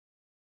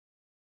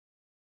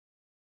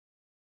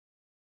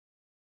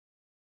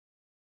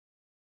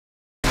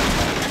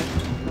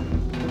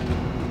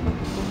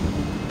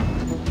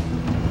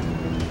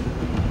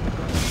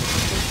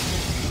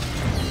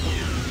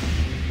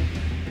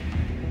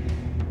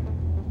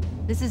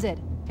This is it.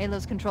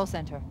 Halo's control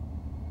center.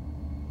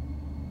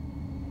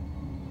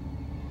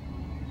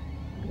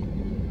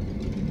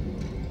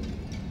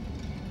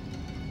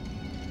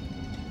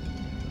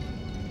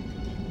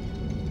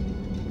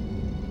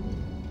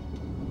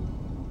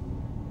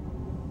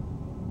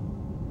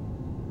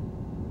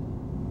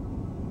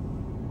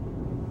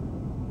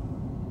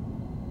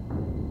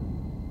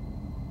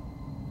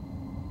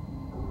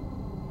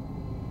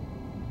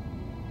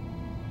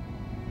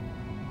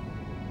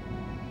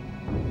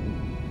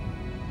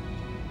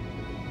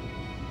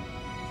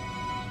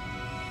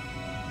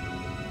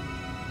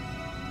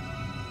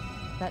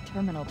 That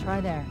terminal,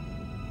 try there.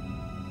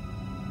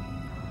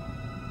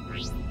 All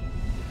right.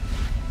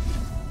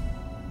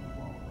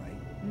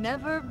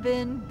 Never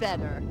been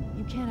better.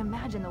 You can't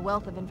imagine the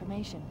wealth of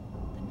information.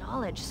 The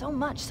knowledge, so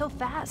much, so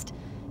fast.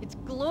 It's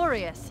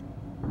glorious.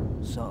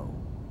 So,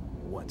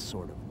 what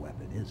sort of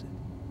weapon is it?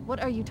 What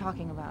are you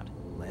talking about?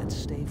 Let's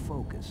stay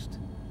focused.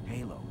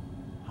 Halo,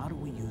 how do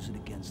we use it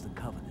against the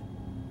Covenant?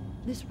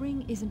 This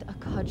ring isn't a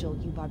cudgel,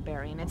 you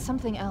barbarian. It's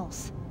something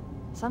else.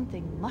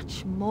 Something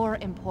much more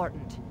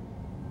important.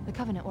 The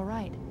Covenant were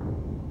right.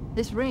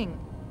 This ring,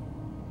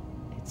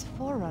 it's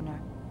Forerunner.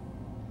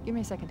 Give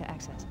me a second to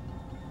access.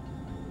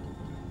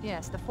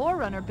 Yes, the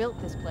Forerunner built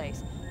this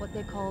place, what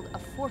they called a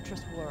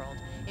fortress world,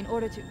 in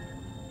order to...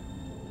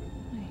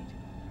 Wait.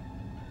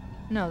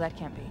 No, that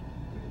can't be.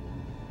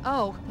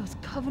 Oh, those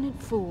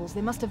Covenant fools.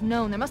 They must have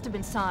known. There must have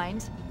been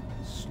signs.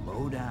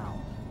 Slow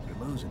down.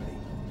 You're losing me.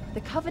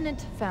 The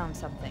Covenant found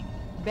something.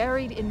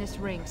 Buried in this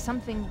ring.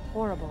 Something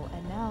horrible.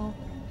 And now,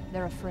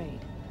 they're afraid.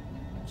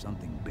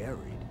 Something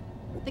buried.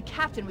 The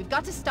captain. We've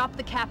got to stop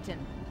the captain.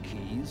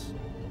 Keys?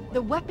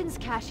 The weapons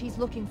cache he's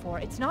looking for.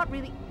 It's not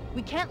really...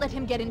 We can't let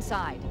him get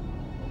inside.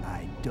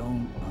 I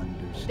don't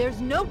understand.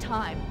 There's no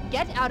time.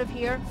 Get out of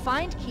here,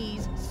 find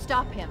keys,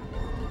 stop him.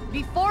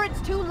 Before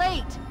it's too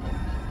late!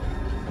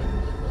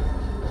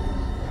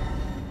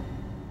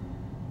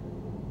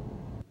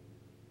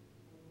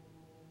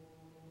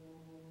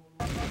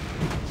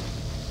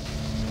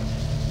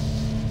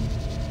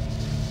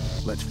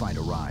 Let's find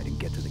a ride and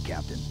get to the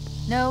captain.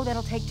 No,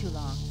 that'll take too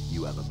long.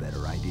 You have a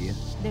better idea?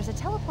 There's a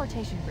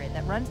teleportation grid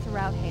that runs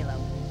throughout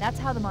Halo. That's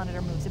how the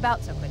monitor moves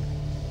about so quickly.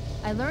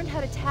 I learned how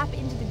to tap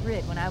into the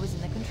grid when I was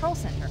in the control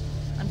center.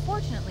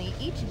 Unfortunately,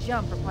 each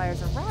jump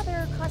requires a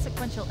rather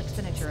consequential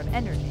expenditure of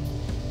energy.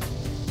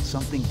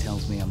 Something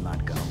tells me I'm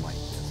not gonna like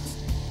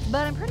this.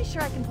 But I'm pretty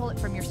sure I can pull it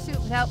from your suit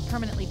without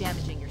permanently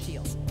damaging your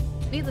shields.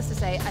 Needless to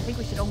say, I think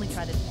we should only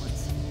try this once.